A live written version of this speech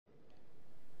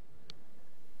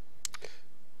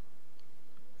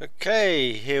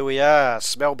Okay, here we are,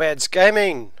 Smellbads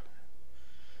Gaming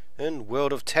in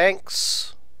World of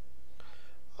Tanks.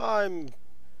 I'm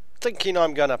thinking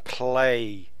I'm gonna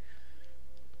play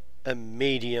a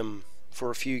medium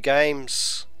for a few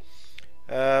games.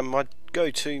 My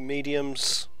go-to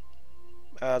mediums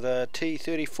are the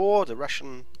T-34, the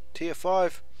Russian Tier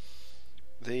 5,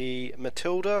 the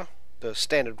Matilda, the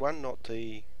standard one, not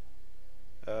the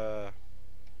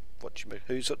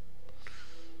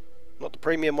not the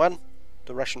premium one,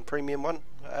 the Russian premium one,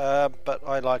 but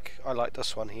I like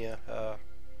this one here.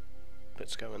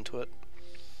 Let's go into it.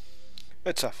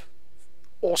 It's a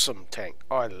awesome tank.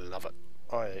 I love it.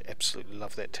 I absolutely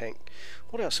love that tank.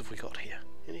 What else have we got here?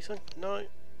 Anything? No.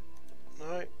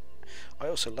 I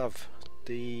also love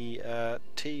the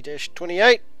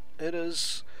T-28. It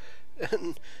is,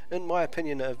 in my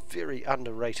opinion, a very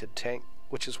underrated tank,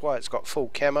 which is why it's got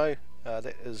full camo.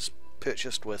 That is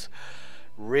purchased with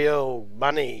real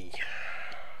money,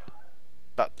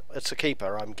 but it's a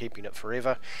keeper. I'm keeping it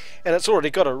forever, and it's already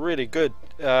got a really good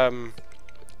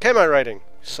camo rating,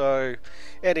 so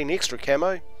adding extra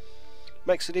camo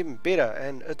makes it even better,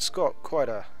 and it's got quite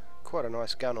a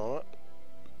nice gun on it.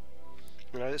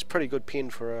 You know, it's pretty good pen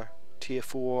for a tier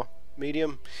 4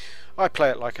 medium. I play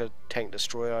it like a tank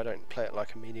destroyer. I don't play it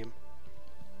like a medium,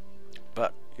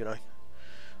 but you know,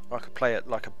 I could play it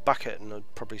like a bucket, and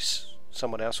I'd probably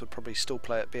someone else would probably still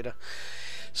play it better.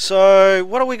 So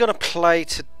what are we going to play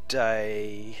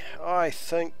today? I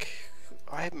think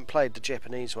I haven't played the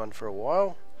Japanese one for a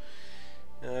while.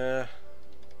 Let's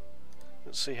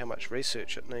see how much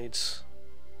research it needs.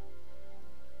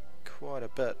 Quite a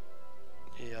bit.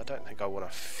 Yeah, I don't think I want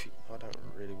to. I don't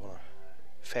really want to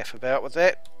faff about with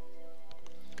that.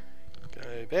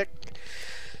 Go back.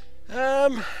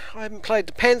 I haven't played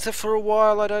the Panther for a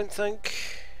while, I don't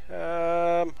think.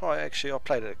 I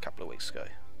played it a couple of weeks ago,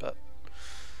 but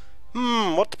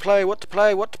what to play?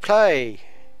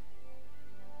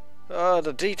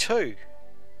 The D2.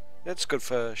 That's good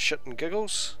for shit and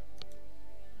giggles.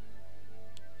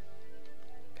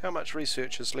 How much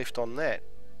research is left on that?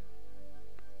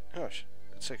 Gosh,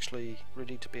 it's actually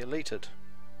ready to be elated.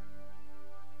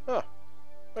 Oh,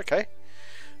 okay.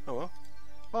 Oh well,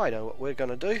 I know what we're going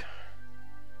to do.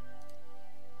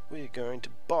 We're going to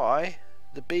buy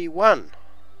the B1.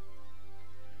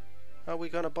 Are we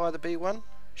going to buy the B1?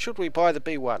 Should we buy the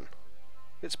B1?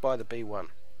 Let's buy the B1.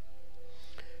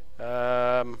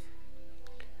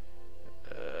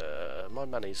 My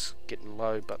money's getting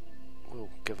low, but we'll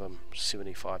give him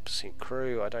 75%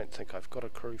 crew. I don't think I've got a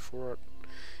crew for it.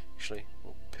 Actually,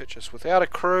 we'll purchase without a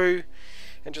crew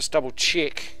and just double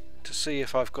check to see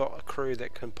if I've got a crew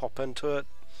that can pop into it.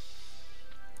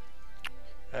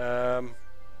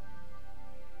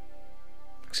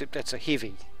 Except that's a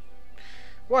heavy.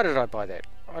 Why did I buy that?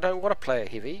 I don't want to play a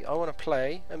heavy, I want to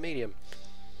play a medium.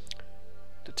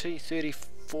 The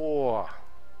T-34.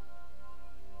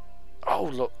 Oh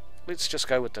look, let's just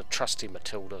go with the trusty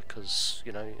Matilda, because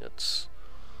you know it's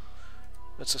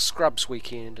a scrubs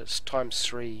weekend. It's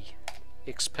 ×3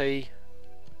 XP.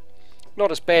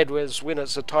 Not as bad as when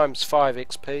it's a ×5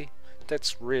 XP.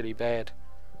 That's really bad.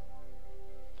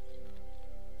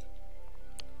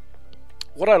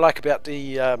 What I like about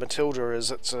the Matilda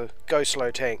is it's a go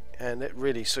slow tank, and that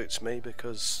really suits me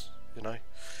because, you know,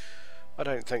 I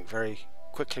don't think very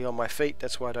quickly on my feet.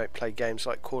 That's why I don't play games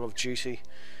like Call of Duty.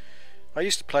 I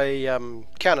used to play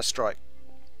Counter-Strike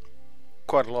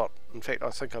quite a lot. In fact, I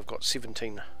think I've got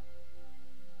 17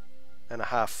 and a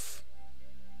half,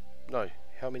 no,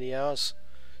 how many hours?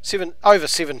 Over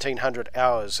 1700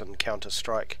 hours in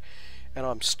Counter-Strike, and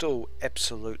I'm still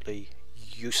absolutely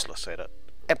useless at it.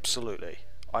 Absolutely.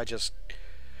 I'm just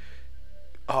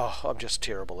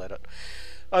terrible at it.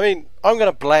 I mean, I'm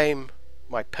going to blame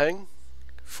my ping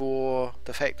for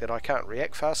the fact that I can't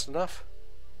react fast enough.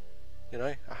 You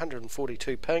know,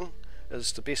 142 ping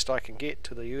is the best I can get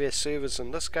to the US servers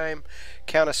in this game.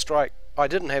 Counter-Strike, I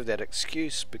didn't have that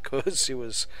excuse because it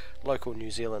was local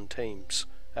New Zealand teams,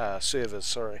 servers,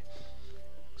 sorry.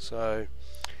 So,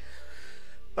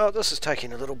 well, this is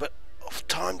taking a little bit of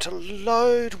time to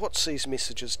load. What's these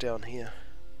messages down here?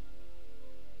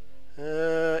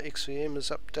 XVM is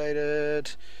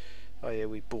updated. Oh yeah,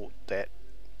 we bought that.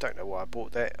 Don't know why I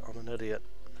bought that. I'm an idiot.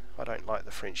 I don't like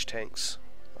the French tanks.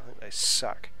 I think they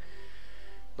suck.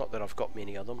 Not that I've got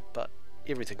many of them, but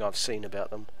everything I've seen about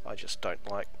them I just don't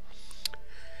like.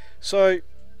 So,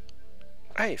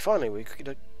 hey, finally we get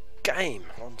a game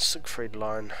on Siegfried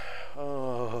line.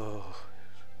 Oh,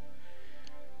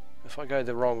 if I go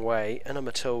the wrong way in a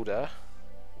Matilda,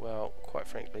 well, quite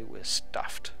frankly, we're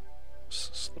stuffed. What's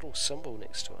this little symbol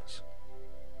next to us?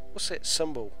 What's that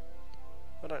symbol?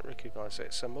 I don't recognise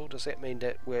that symbol. Does that mean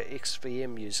that we're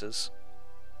XVM users?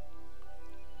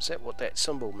 Is that what that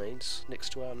symbol means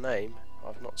next to our name?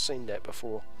 I've not seen that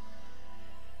before.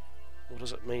 Or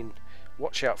does it mean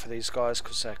watch out for these guys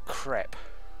because they're crap?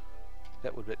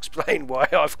 That would explain why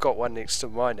I've got one next to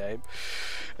my name.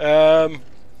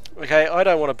 Okay, I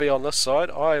don't want to be on this side.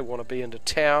 I want to be into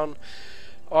town.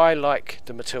 I like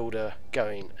the Matilda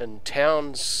going in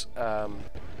towns.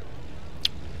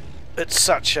 It's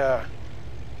such a...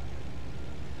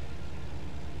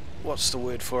 what's the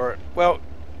word for it? Well,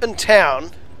 in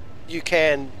town you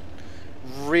can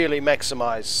really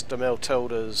maximise the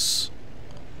Matilda's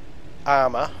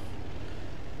armour,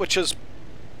 which is,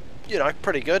 you know,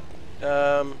 pretty good.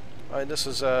 I mean, this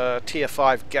is a tier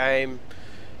 5 game.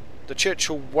 The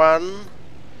Churchill 1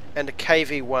 and the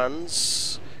KV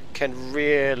 1s can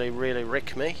really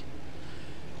wreck me.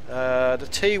 The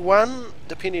T1,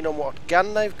 depending on what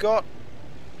gun they've got,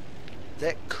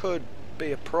 that could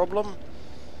be a problem.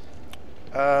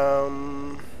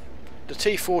 The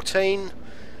T14,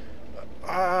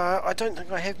 I don't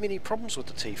think I have many problems with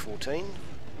the T14,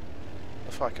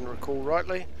 if I can recall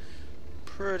rightly.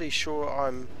 Pretty sure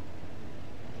I'm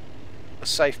a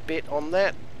safe bet on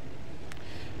that.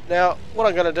 Now, what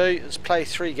I'm going to do is play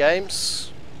 3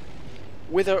 games.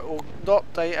 Whether or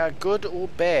not they are good or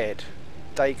bad,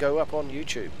 they go up on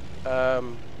YouTube.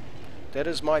 That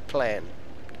is my plan.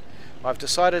 I've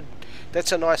decided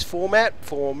that's a nice format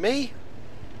for me,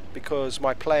 because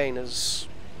my playing is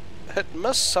hit and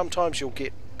miss. Sometimes you'll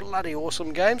get bloody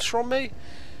awesome games from me.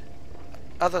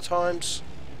 Other times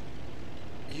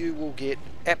you will get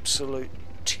absolute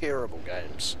terrible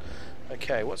games.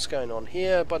 Okay, what's going on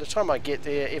here? By the time I get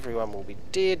there, everyone will be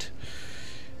dead,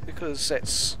 because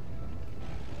that's...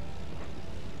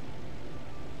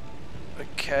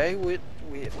 okay,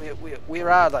 where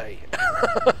are they?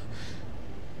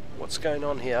 What's going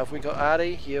on here? Have we got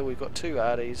Artie? Yeah, we've got 2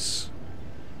 Arties.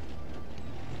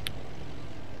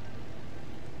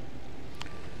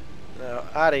 Now,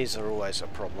 Arties are always a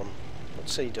problem.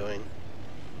 What's he doing?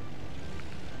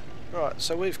 Right,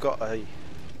 so we've got a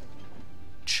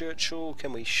Churchill.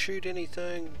 Can we shoot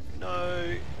anything?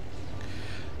 No.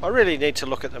 I really need to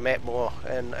look at the map more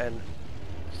and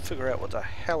figure out what the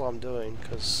hell I'm doing,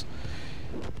 because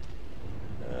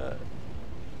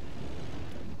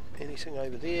anything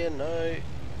over there? No.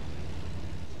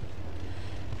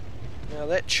 Now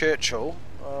that Churchill,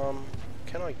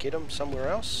 can I get him somewhere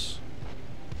else?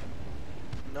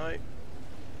 No.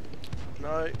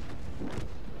 No.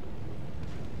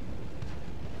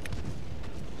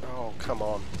 Oh, come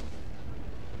on.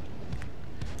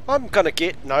 I'm gonna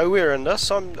get nowhere in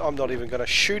this. I'm not even gonna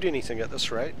shoot anything at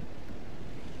this rate.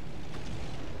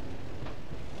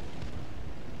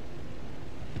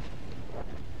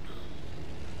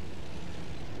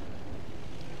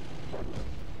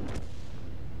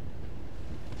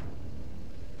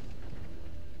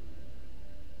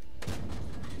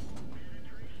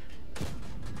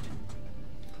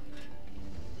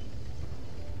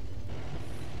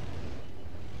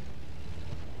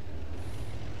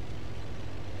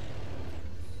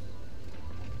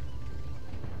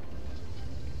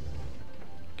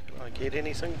 Get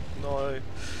anything? No.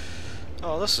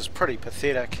 Oh, this is pretty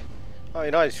pathetic.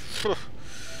 I mean,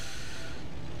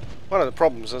 one of the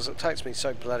problems is it takes me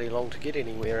so bloody long to get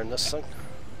anywhere in this thing.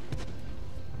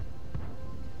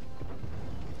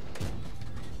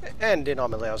 And then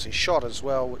I'm a lousy shot as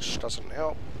well, which doesn't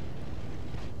help.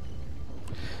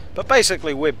 But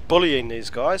basically we're bullying these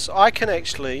guys. I can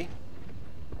actually...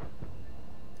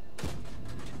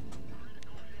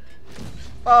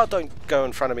 oh, don't go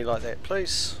in front of me like that,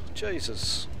 please.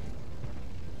 Jesus.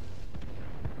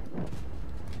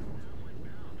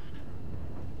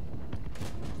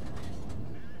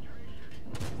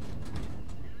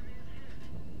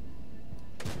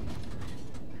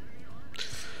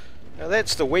 Now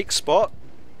that's the weak spot.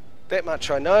 That much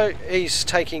I know. He's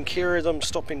taking care of them,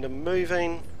 stopping them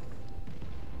moving.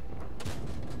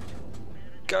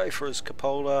 Go for his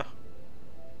cupola.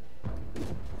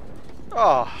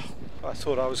 Oh, I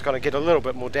thought I was going to get a little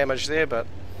bit more damage there, but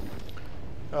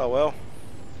oh well.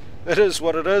 It is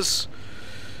what it is.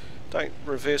 Don't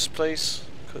reverse, please,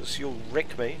 because you'll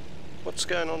wreck me. What's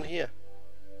going on here?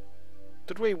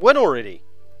 Did we win already?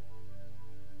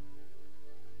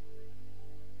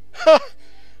 Ha!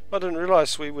 I didn't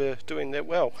realise we were doing that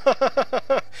well.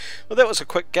 Well, that was a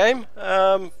quick game.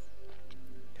 How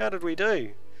did we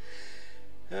do?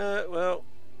 Well,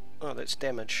 oh, that's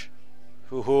damage.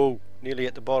 Ooh, nearly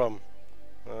at the bottom.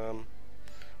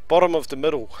 Bottom of the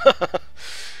middle.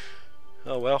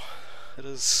 Oh well, it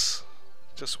is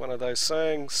just one of those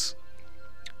things.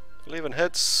 11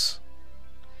 hits,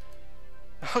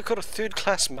 I got a 3rd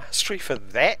class mastery for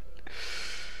that?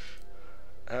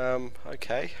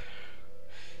 Okay.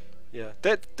 Yeah,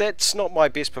 that's not my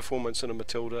best performance in a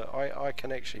Matilda. I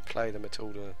can actually play the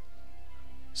Matilda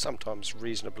sometimes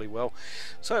reasonably well.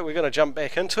 So we're going to jump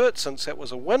back into it since that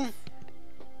was a win.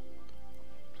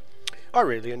 I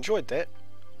really enjoyed that.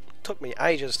 Took me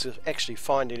ages to actually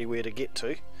find anywhere to get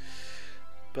to.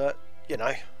 But, you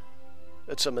know,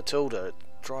 it's a Matilda. It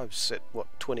drives at, what,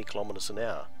 20 kilometers an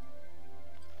hour.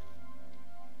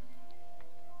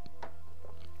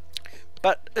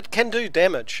 But it can do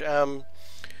damage.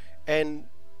 And,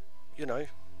 you know,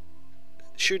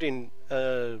 shooting,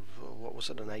 what was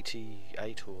it, an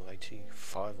 88 or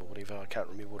 85 or whatever, I can't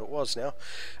remember what it was now,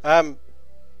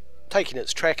 taking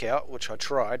its track out, which I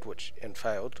tried, and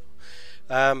failed,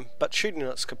 but shooting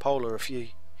its cupola, if you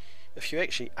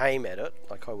actually aim at it,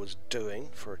 like I was doing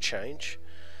for a change,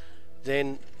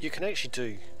 then you can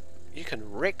actually you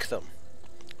can wreck them,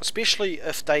 especially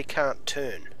if they can't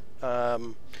turn,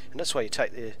 and that's why you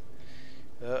take their,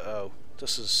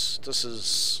 this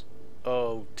is,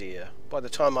 oh dear, by the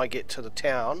time I get to the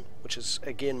town, which is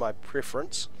again my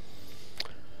preference.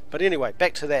 But anyway,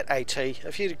 back to that AT.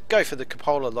 If you go for the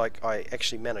cupola like I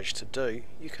actually managed to do,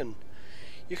 you can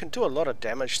do a lot of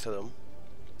damage to them.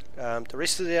 The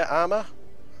rest of their armour,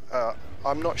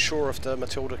 I'm not sure if the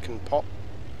Matilda can pop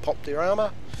their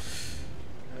armour.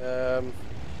 I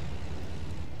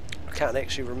can't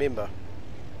actually remember.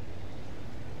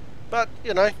 But,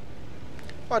 you know,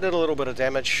 I did a little bit of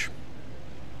damage.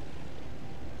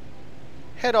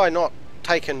 Had I not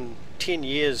taken 10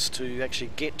 years to actually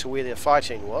get to where their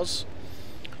fighting was,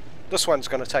 this one's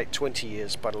going to take 20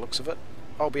 years by the looks of it.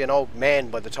 I'll be an old man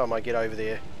by the time I get over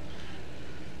there.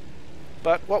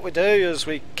 But what we do is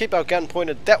we keep our gun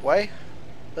pointed that way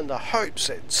in the hopes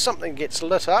that something gets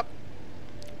lit up.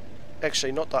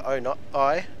 Actually, not the own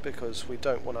eye, because we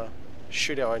don't want to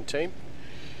shoot our own team.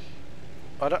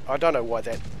 I don't know why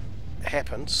that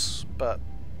happens, but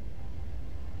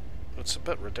it's a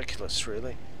bit ridiculous,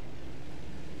 really.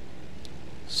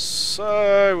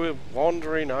 So we're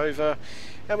wandering over,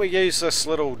 and we use this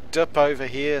little dip over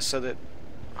here so that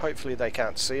hopefully they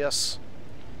can't see us.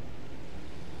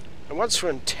 And once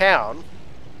we're in town,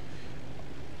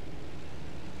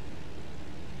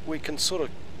 we can sort of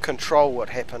control what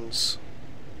happens.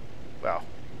 Well,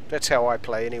 that's how I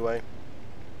play anyway.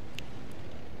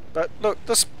 But look,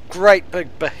 this great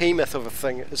big behemoth of a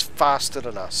thing is faster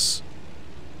than us.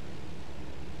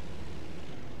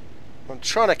 I'm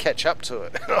trying to catch up to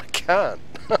it, and I can't.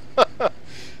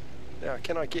 Now,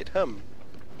 can I get him?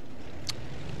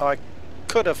 I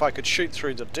could if I could shoot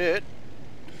through the dirt.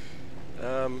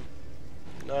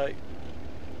 No.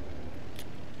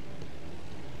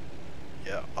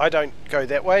 Yeah, I don't go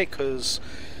that way, because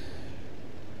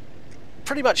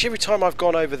pretty much every time I've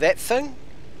gone over that thing,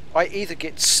 I either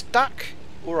get stuck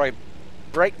or I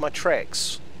break my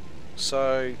tracks.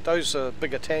 So those are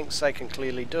bigger tanks, they can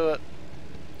clearly do it.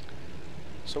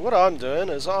 So what I'm doing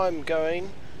is I'm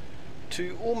going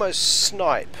to almost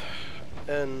snipe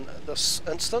in this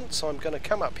instance. I'm going to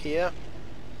come up here,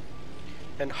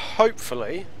 and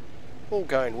hopefully, all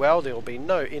going well, there will be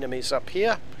no enemies up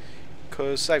here,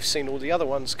 because they've seen all the other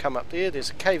ones come up there.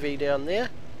 There's a KV down there,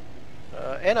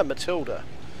 and a Matilda.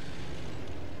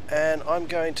 And I'm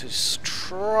going to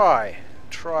try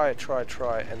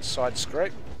and side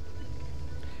scrape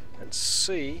and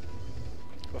see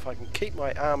if I can keep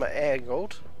my armour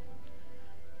angled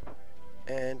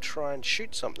and try and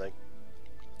shoot something.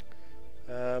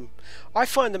 I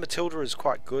find the Matilda is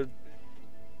quite good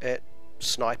at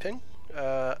sniping.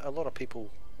 A lot of people...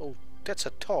 Oh, that's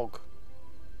a tog.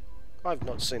 I've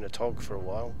not seen a tog for a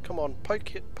while. Come on,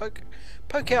 poke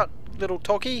out, little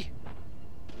toggy.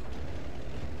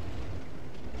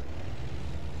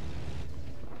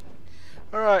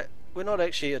 Alright, we're not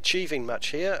actually achieving much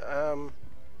here.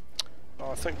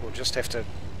 I think we'll just have to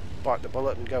bite the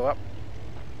bullet and go up.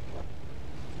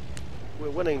 We're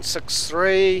winning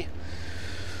 6-3.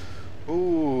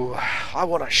 Ooh, I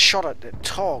want a shot at that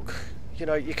tog. You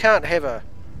know, you can't have a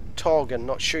tog and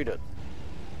not shoot it.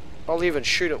 I'll even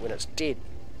shoot it when it's dead.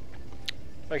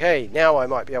 Okay, now I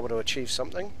might be able to achieve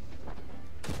something.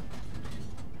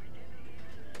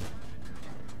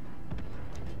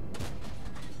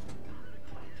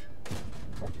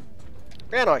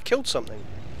 And I killed something.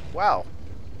 Wow.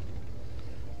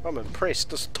 I'm impressed.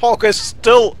 This tog is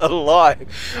still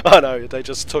alive. I know, they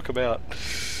just took him out.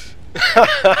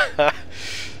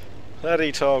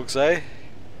 Bloody togs, eh?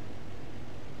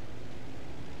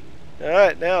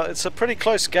 Alright, now it's a pretty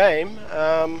close game.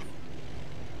 I'm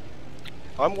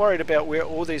worried about where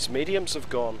all these mediums have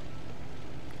gone.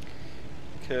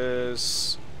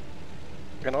 because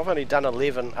I've only done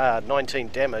 19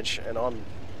 damage, and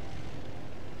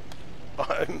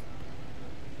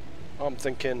I'm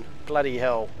thinking, bloody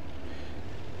hell.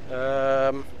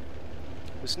 There's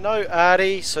no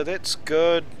arty, so that's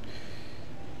good.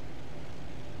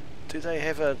 Do they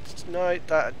have a... No,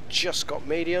 they just got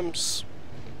mediums.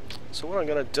 So what I'm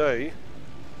going to do...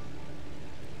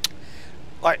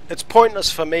 Like, it's pointless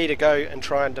for me to go and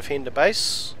try and defend a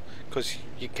base, because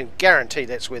you can guarantee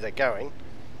that's where they're going.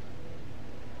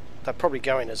 They're probably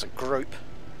going as a group.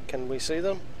 Can we see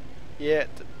them? Yeah,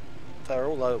 they're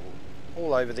all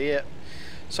over there.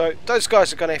 So those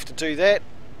guys are going to have to do that.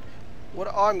 What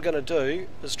I'm going to do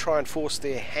is try and force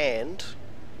their hand,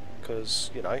 because,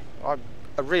 you know, I'm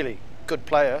a really good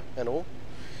player and all.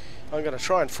 I'm going to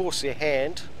try and force their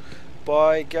hand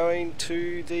by going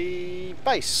to the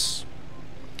base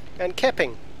and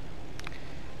capping,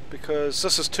 because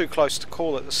this is too close to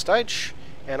call at this stage,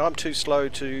 and I'm too slow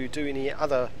to do any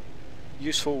other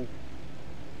useful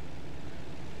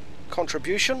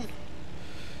contribution.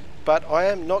 But I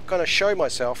am not going to show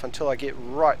myself until I get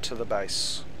right to the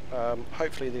base.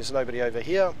 Hopefully there's nobody over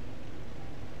here.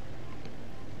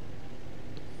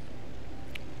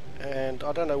 And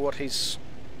I don't know what he's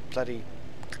bloody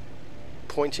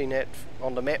pointing at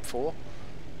on the map for.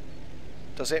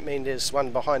 Does that mean there's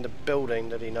one behind the building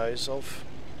that he knows of?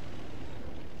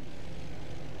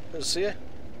 Is there?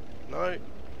 No.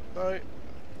 No.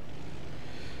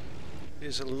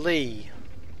 There's a Lee.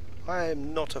 I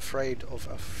am not afraid of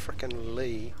a frickin'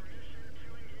 Lee.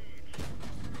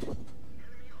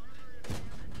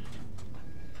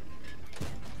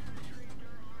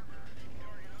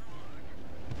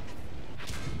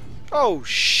 Oh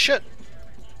shit!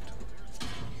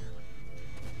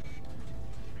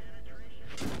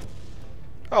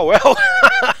 Oh well!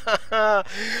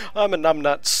 I'm a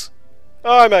numbnuts.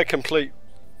 I'm a complete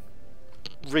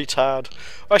retard.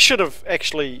 I should have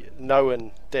actually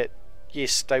known that,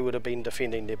 yes, they would have been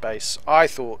defending their base. I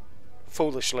thought,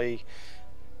 foolishly,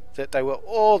 that they were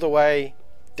all the way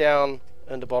down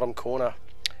in the bottom corner,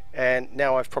 and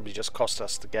now I've probably just cost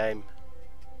us the game.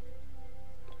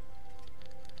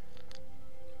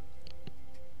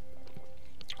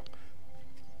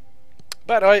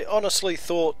 But I honestly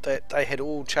thought that they had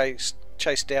all chased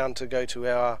down to go to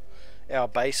our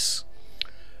base.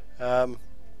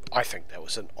 I think that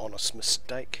was an honest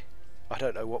mistake. I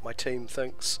don't know what my team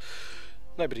thinks.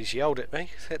 Nobody's yelled at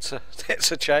me. That's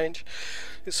a change.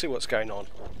 Let's see what's going on.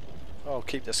 I'll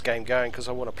keep this game going because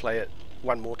I want to play it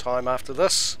one more time after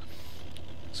this.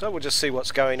 So we'll just see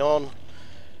what's going on.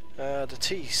 The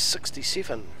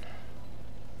T67.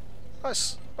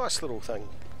 Nice little thing.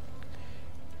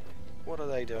 What are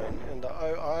they doing? And the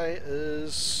OI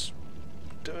is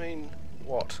doing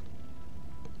what?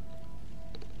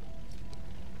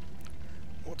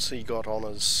 What's he got on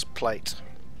his plate?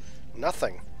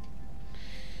 Nothing.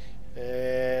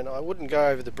 And I wouldn't go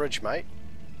over the bridge, mate.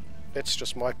 That's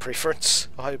just my preference.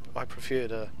 I prefer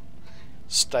to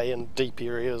stay in deep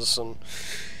areas and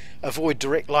avoid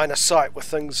direct line of sight with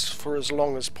things for as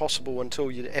long as possible until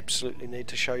you absolutely need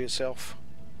to show yourself.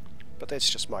 But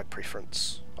that's just my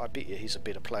preference. I bet you he's a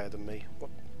better player than me. What?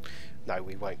 No,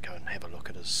 we won't go and have a look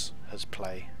at his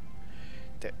play.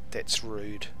 That's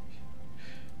rude.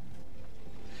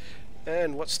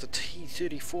 And what's the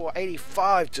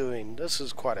T-34-85 doing? This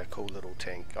is quite a cool little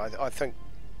tank. I think,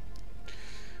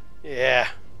 yeah,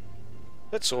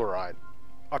 it's alright.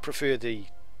 I prefer the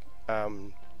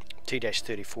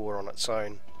T-34 on its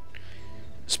own,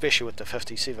 especially with the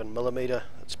 57mm.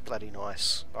 It's bloody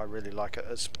nice. I really like it.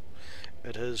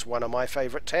 It is one of my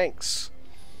favourite tanks.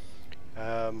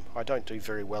 I don't do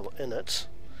very well in it,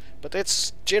 but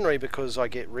that's generally because I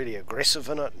get really aggressive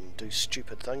in it and do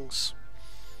stupid things.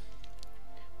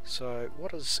 So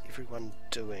what is everyone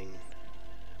doing?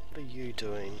 What are you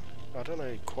doing? I don't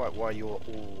know quite why you're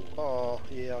all... Oh,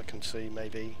 yeah, I can see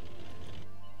maybe.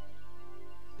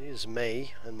 There's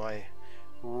me and my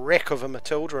wreck of a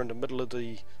Matilda in the middle of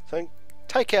the thing.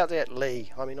 Take out that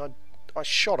Lee. I mean, I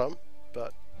shot him,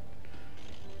 but...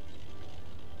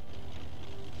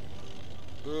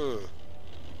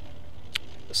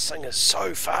 This thing is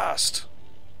so fast.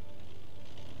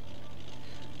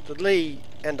 The Lee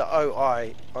and the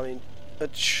OI, I mean,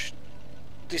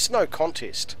 there's no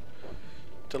contest.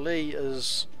 The Lee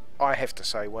is, I have to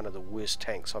say, one of the worst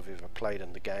tanks I've ever played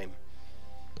in the game.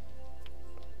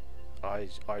 I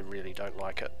really don't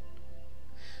like it.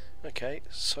 Okay,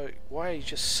 so why are you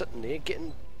just sitting there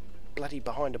getting bloody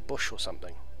behind a bush or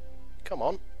something? Come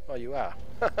on. Oh, you are.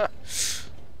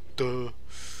 Duh.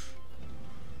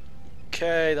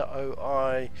 Okay, the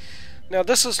OI. Now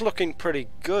this is looking pretty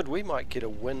good. We might get a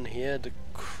win here. The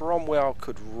Cromwell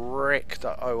could wreck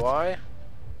the OI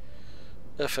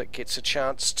if it gets a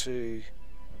chance to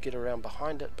get around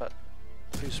behind it, but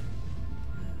who's...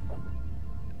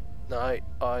 No,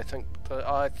 I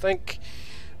think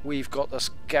we've got this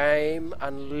game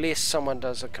unless someone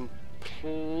does a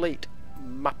complete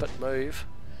muppet move,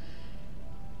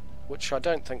 which I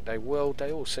don't think they will.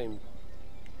 They all seem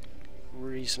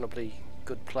reasonably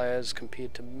good players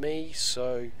compared to me,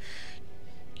 so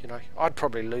you know, I'd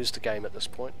probably lose the game at this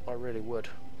point. I really would.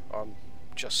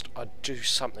 I'd do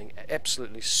something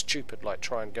absolutely stupid like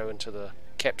try and go into the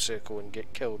cap circle and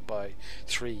get killed by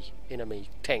 3 enemy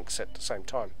tanks at the same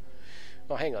time.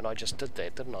 Oh, hang on, I just did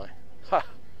that, didn't I? Ha!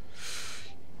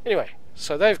 Anyway,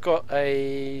 so they've got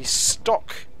a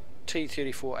stock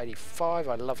T-34-85.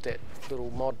 I love that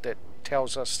little mod that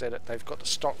tells us that they've got the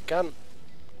stock gun.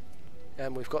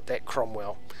 And we've got that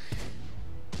Cromwell.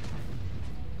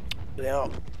 Now,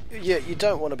 yeah, you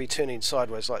don't want to be turning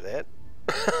sideways like that.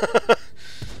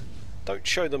 Don't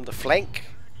show them the flank.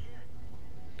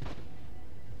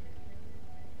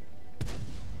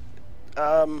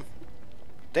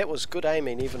 That was good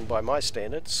aiming even by my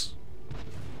standards.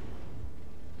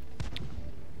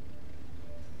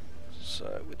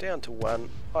 So we're down to 1.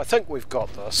 I think we've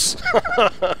got this.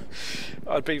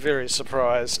 I'd be very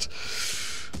surprised.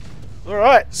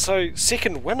 Alright, so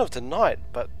second win of the night,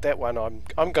 but that one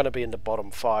I'm going to be in the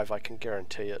bottom 5, I can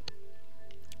guarantee it.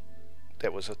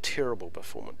 That was a terrible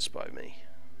performance by me.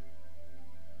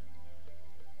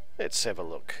 Let's have a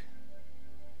look.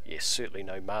 Yes, certainly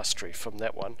no mastery from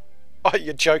that one. Oh,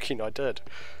 you're joking, I did.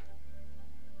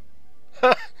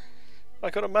 I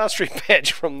got a mastery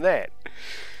badge from that.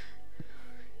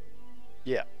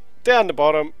 Yeah, down the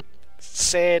bottom.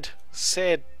 Sad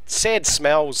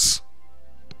smells.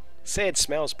 Sad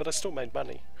smells, but I still made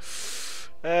money.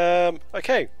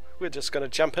 Okay, we're just going to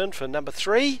jump in for number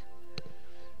 3.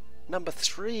 Number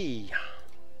 3.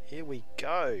 Here we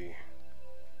go.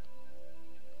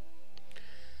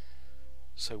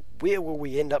 So where will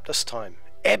we end up this time?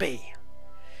 Abbey.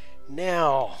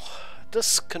 Now,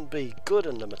 this can be good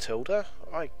in the Matilda.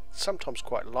 I sometimes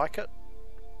quite like it.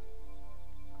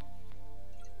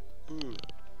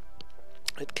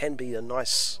 It can be a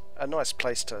nice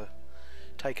place to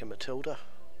take a Matilda.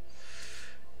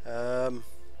 But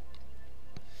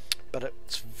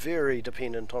it's very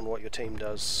dependent on what your team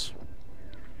does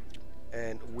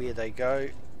and where they go.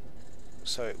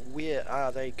 So where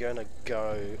are they going to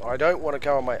go? I don't want to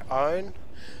go on my own.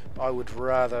 I would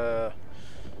rather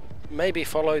maybe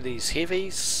follow these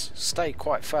heavies, stay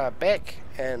quite far back,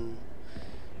 and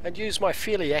use my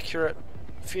fairly accurate,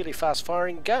 fairly fast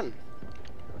firing gun.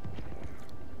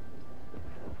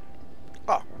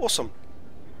 Oh, awesome.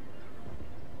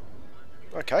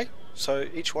 Okay, so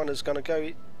each one is going to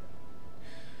go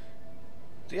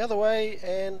the other way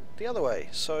and the other way.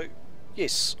 So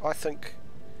yes, I think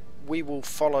we will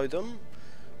follow them.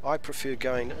 I prefer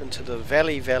going into the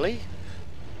valley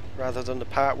rather than the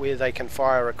part where they can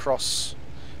fire across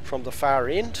from the far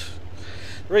end.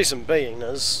 The reason being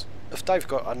is if they've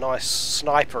got a nice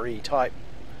snipery type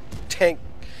tank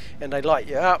and they light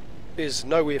you up, there's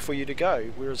nowhere for you to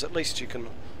go, whereas at least you can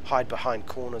hide behind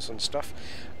corners and stuff.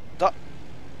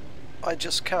 I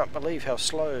just can't believe how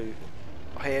slow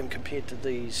I am compared to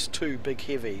these 2 big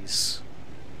heavies.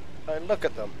 And look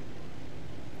at them.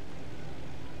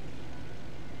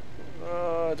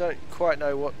 I don't quite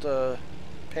know what the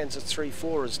Panzer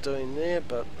III-4 is doing there,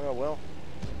 but oh well,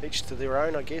 each to their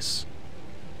own, I guess.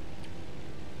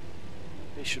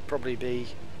 He should probably be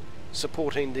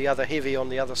supporting the other heavy on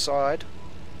the other side,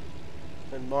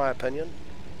 in my opinion.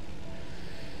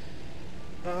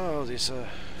 Oh, there's a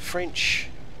French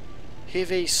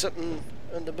heavy sitting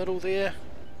in the middle there.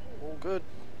 All good.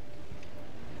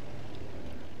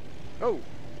 Oh,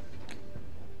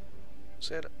 is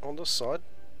that on this side?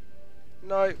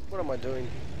 No, what am I doing?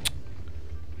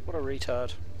 What a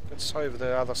retard. It's over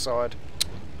the other side.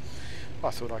 I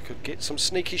thought I could get some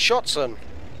sneaky shots in.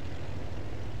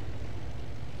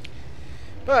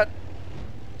 But,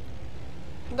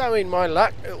 knowing my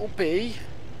luck, it will be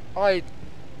I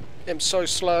am so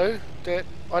slow that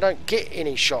I don't get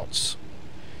any shots.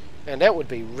 And that would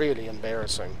be really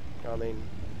embarrassing. I mean,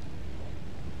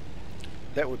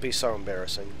 that would be so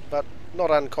embarrassing. But not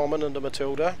uncommon in the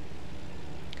Matilda.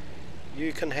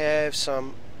 You can have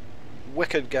some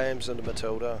wicked games in the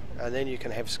Matilda, and then you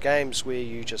can have games where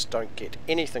you just don't get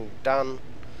anything done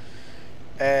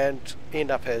and end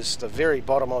up as the very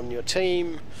bottom on your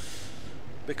team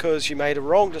because you made a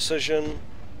wrong decision.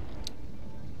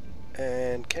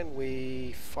 And can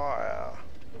we fire?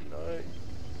 No.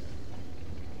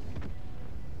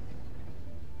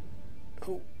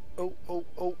 Oh, oh, oh,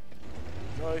 oh.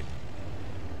 No.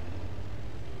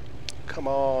 Come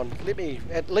on, let me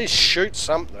at least shoot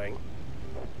something.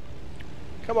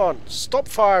 Come on, stop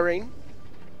firing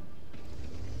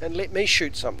and let me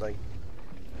shoot something.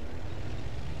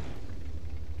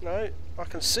 No, I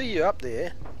can see you up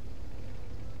there.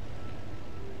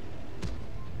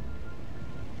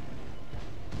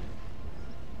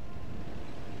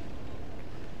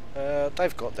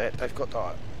 They've got that. They've got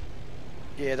that.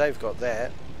 Yeah, they've got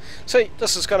that. See,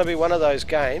 this is going to be one of those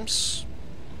games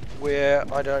where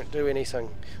I don't do anything.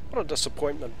 What a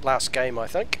disappointment last game, I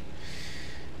think.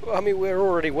 I mean, we're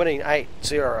already winning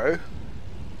 8-0.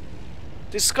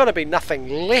 There's going to be nothing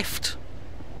left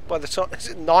by the time... Is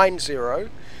it 9-0?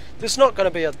 There's not going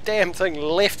to be a damn thing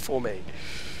left for me.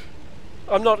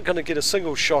 I'm not going to get a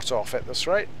single shot off at this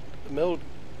rate.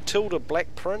 Matilda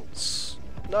Black Prince.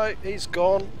 No, he's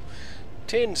gone.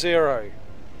 10-0.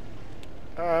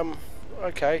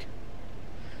 Okay.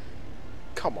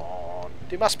 Come on.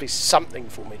 There must be something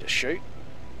for me to shoot.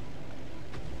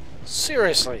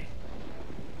 Seriously.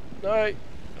 No.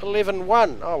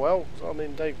 11-1. Oh well. I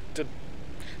mean, they did...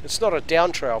 It's not a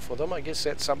down trail for them. I guess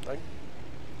that's something.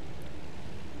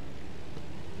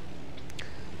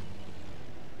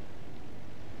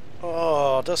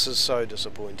 Oh, this is so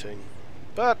disappointing.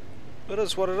 But it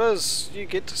is what it is. You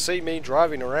get to see me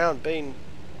driving around being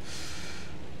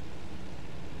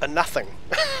a nothing.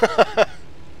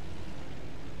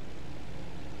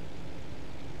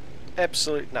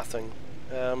 Absolute nothing.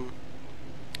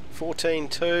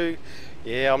 14-2.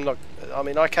 Yeah, I'm not... I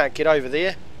mean, I can't get over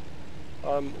there.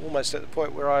 I'm almost at the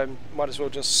point where I might as well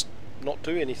just not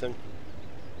do anything.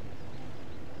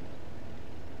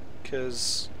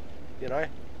 Because, you know...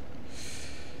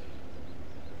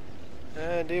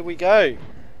 And there we go.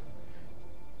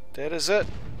 That is it.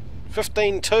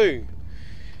 15-2.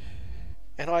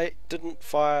 And I didn't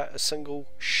fire a single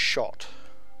shot.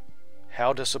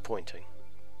 How disappointing.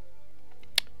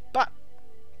 But,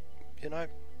 you know,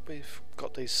 we've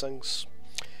got these things.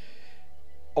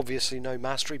 Obviously no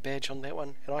mastery badge on that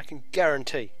one. And I can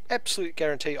guarantee, absolute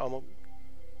guarantee, I'm a...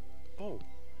 Oh.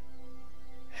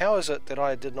 How is it that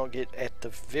I did not get at the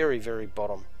very, very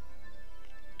bottom?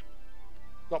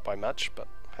 Not by much, but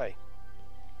hey.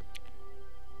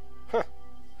 Huh.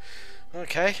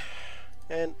 Okay.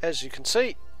 And as you can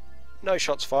see, no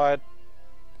shots fired.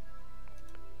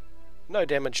 No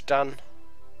damage done.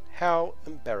 How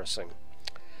embarrassing.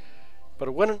 But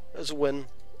a win is a win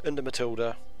in the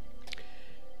Matilda.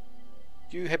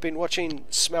 You have been watching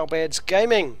Smellbad's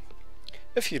Gaming.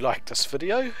 If you liked this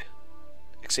video,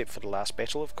 except for the last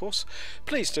battle of course,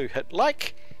 please do hit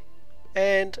like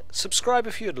and subscribe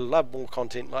if you'd love more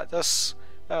content like this.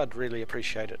 I'd really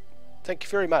appreciate it. Thank you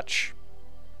very much.